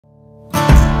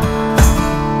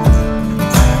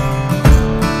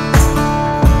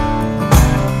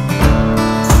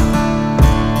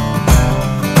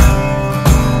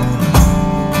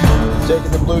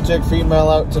Bluetick female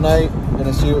out tonight.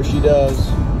 Gonna see what she does.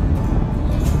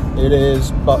 It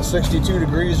is about 62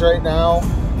 degrees right now,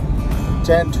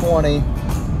 10:20.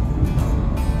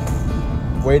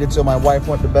 Waited till my wife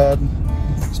went to bed.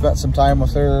 Spent some time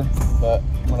with her, but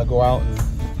I'm gonna go out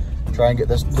and try and get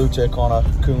this Bluetick on a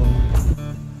coon.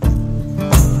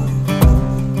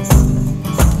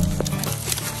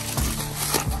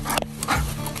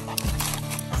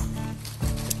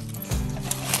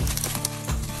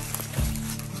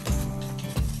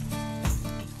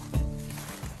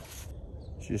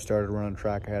 She started running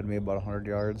track ahead of me about 100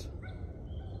 yards.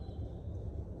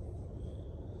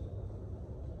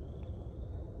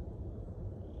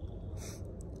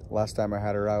 Last time I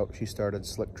had her out, she started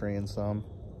slick treeing some.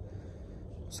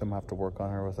 So I'm gonna have to work on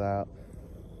her with that.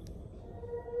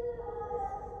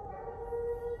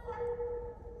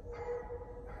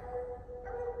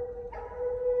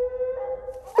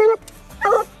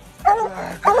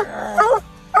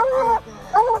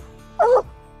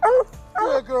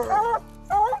 Good girl.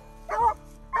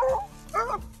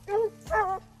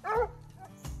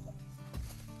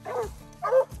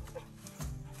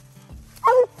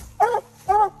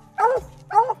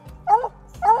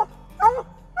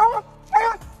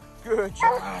 Good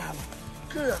job.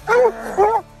 Good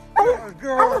girl. Good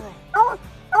girl.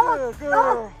 Good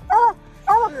girl.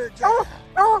 Good job.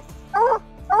 Good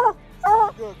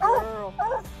girl.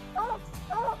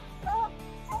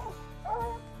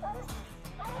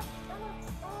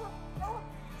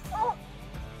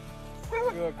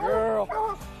 Good girl.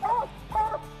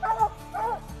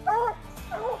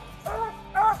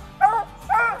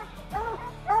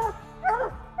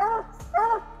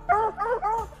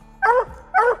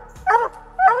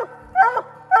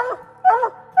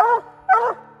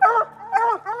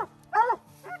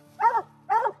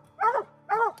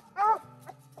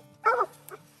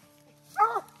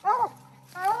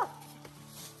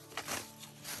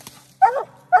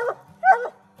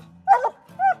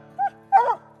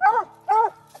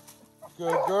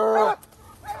 Good girl.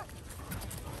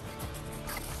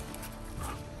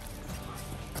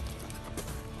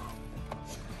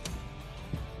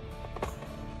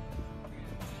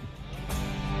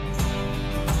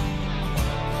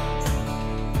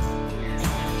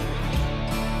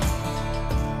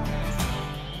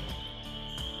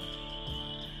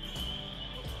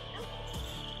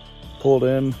 Pulled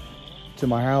in to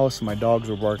my house and my dogs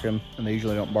were barking, and they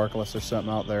usually don't bark unless there's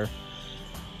something out there.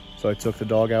 So I took the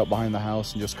dog out behind the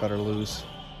house and just cut her loose.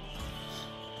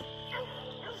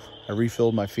 I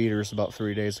refilled my feeders about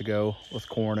 3 days ago with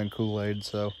corn and Kool-Aid,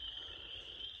 so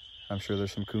I'm sure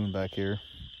there's some coon back here.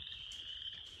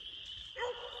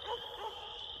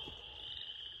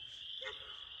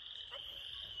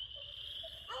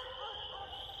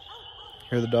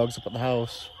 Hear the dogs up at the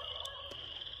house.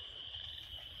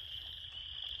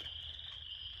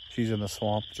 She's in the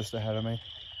swamp just ahead of me.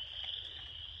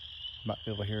 Might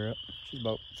be able to hear it. She's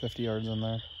about 50 yards in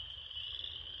there.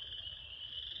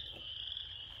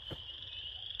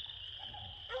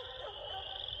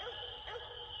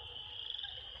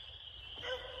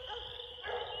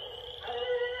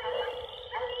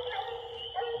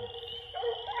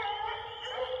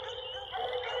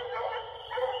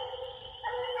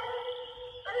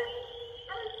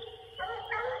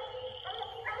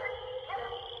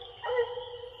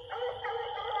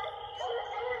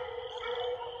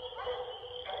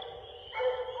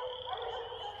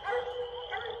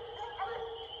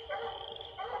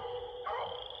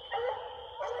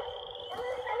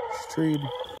 Treed.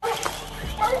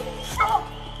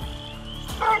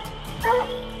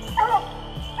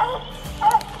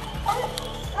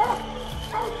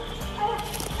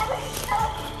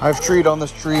 I've treed on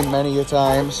this tree many a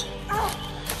times.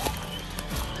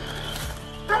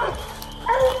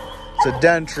 It's a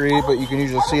den tree, but you can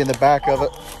usually see in the back of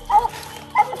it.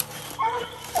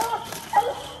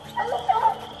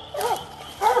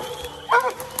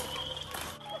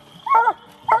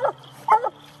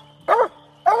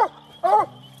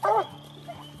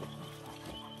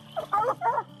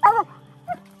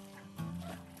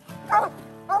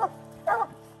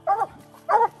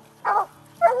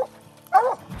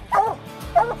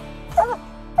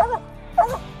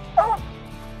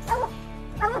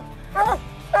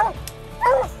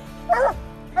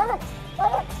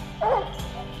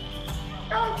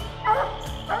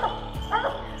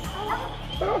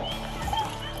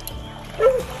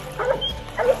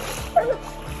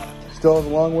 Still has a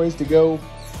long ways to go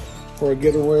before I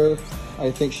get her where I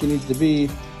think she needs to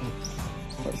be.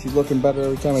 But she's looking better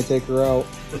every time I take her out.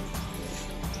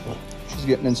 She's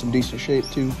getting in some decent shape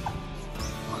too.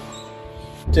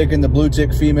 Taking the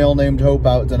Bluetick female named Hope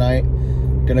out tonight.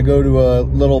 Gonna go to a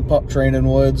little pup training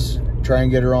woods, try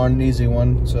and get her on an easy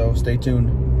one, so stay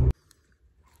tuned.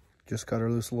 Just cut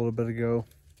her loose a little bit ago.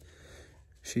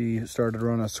 She started to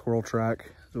run a squirrel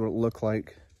track. That's what it looked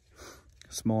like.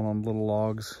 Small on little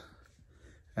logs.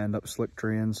 End up slick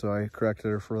treeing, so I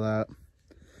corrected her for that.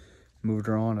 Moved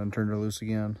her on and turned her loose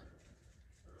again.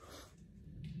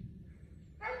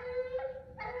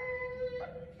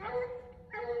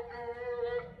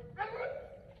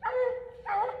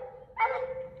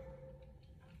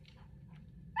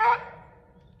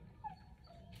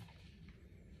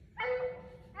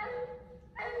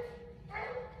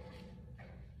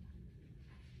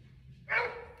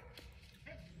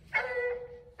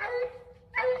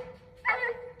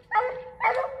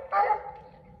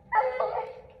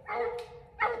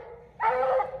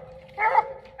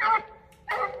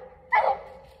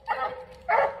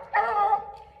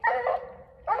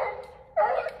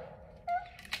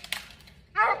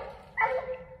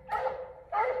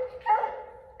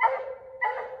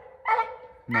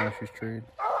 Now she's treed.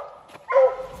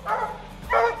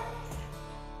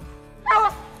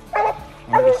 I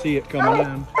can see it coming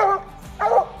in.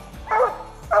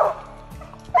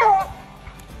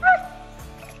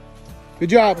 Good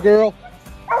job, girl.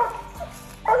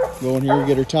 Go in here,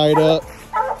 get her tied up.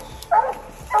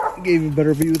 Gave you a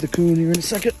better view of the coon here in a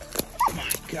second. Oh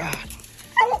my God.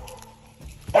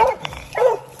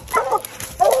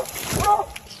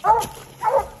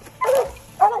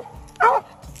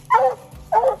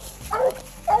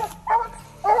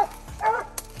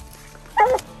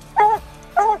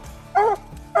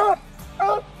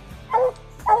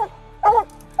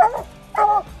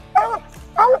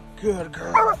 Good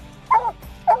girl.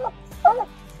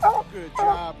 Good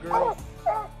job, girl.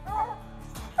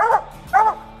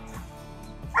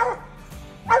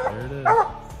 There it is.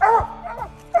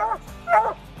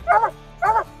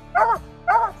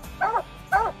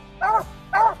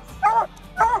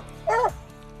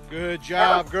 Good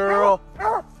job, girl.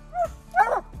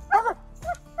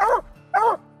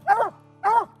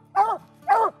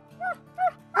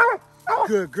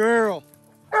 Good girl.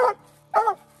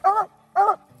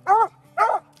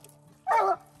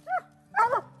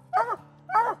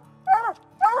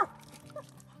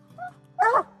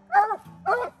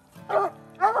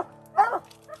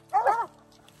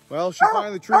 Well, she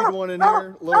finally treed one in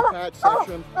here, a little patch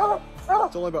section.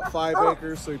 It's only about 5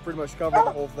 acres, so you pretty much covered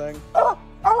the whole thing.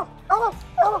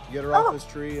 Get her off this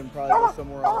tree and probably go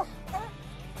somewhere else.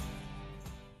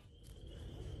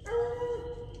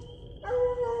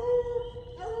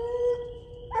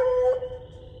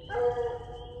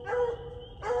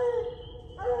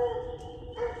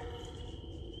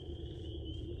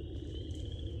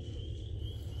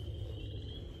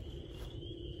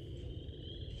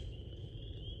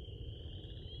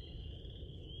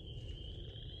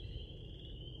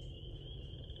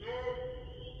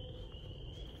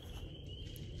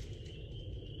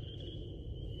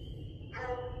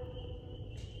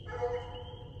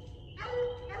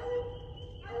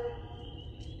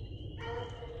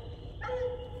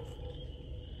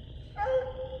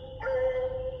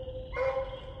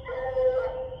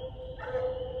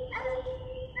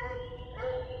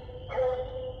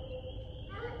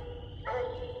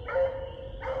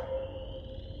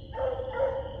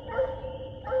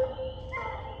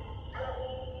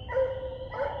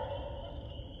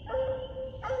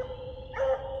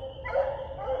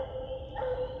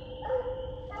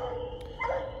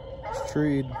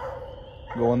 Treed.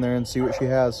 Go in there and see what she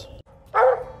has.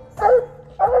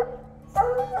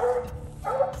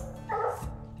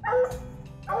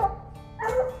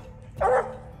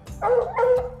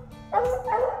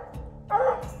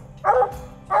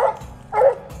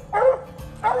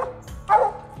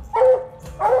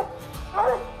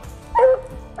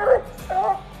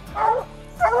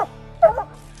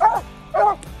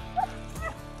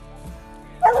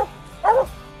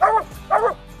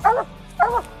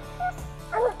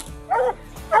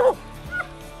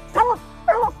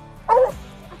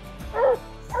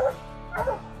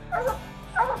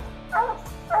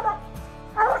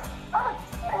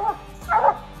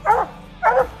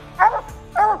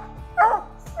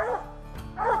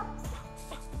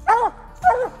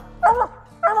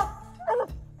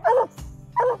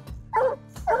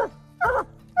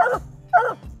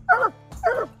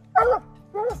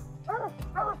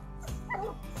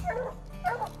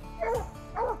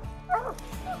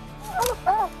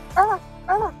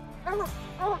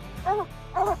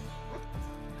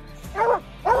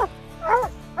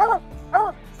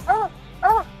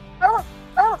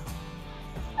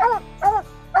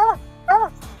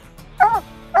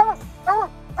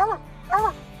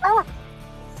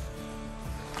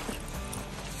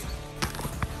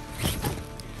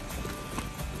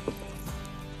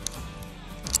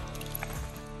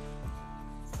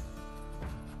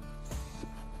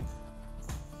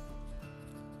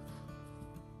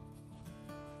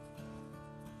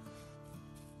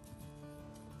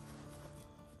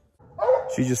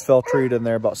 She just fell treed in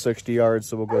there about 60 yards,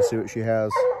 so we'll go see what she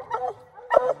has.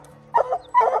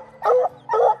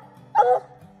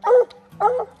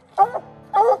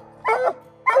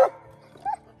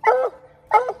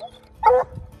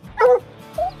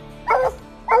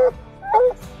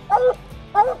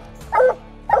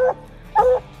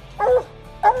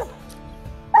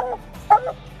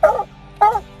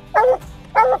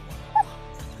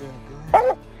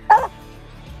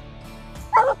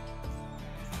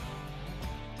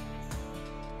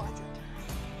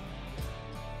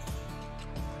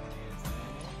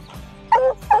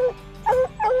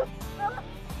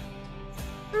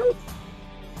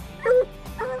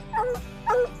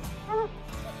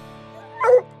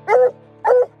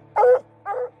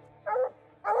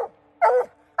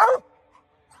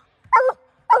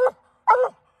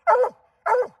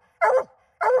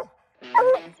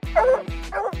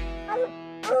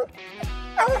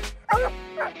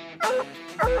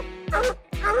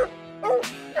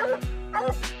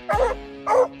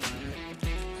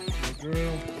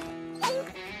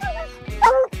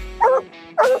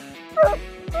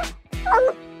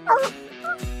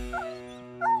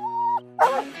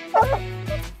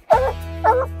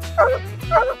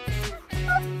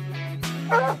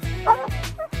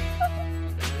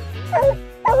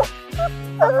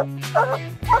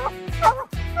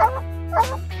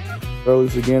 Throw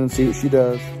loose again and see what she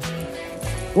does.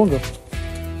 Come on, girl.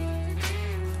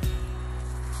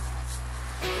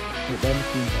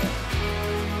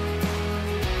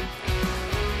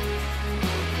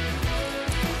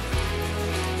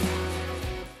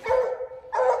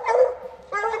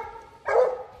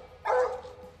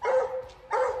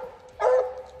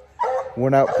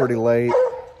 Went out pretty late,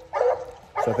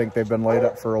 so I think they've been laid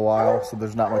up for a while, so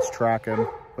there's not much tracking,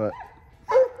 but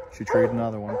she treed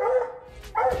another one.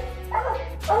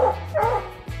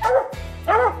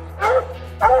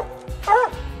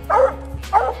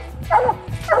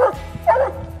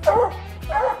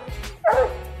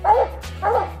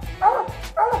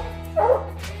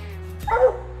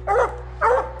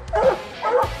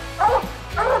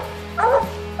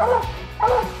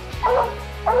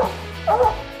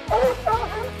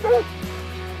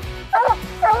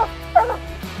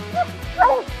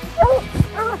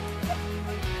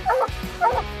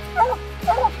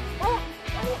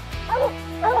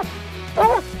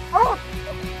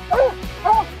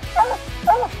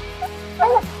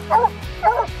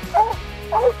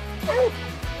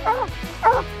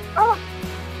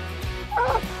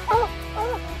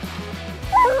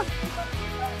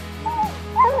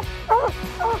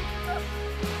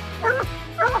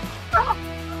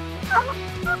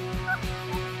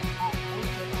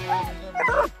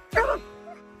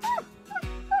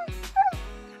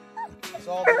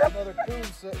 saw there's another coon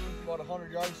sitting about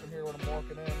 100 yards from here when I'm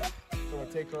walking in. So I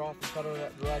take her off and cut her in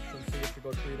that direction, see if we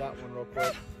go tree that one real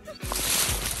quick.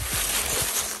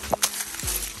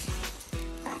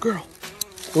 Girl,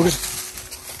 go get it.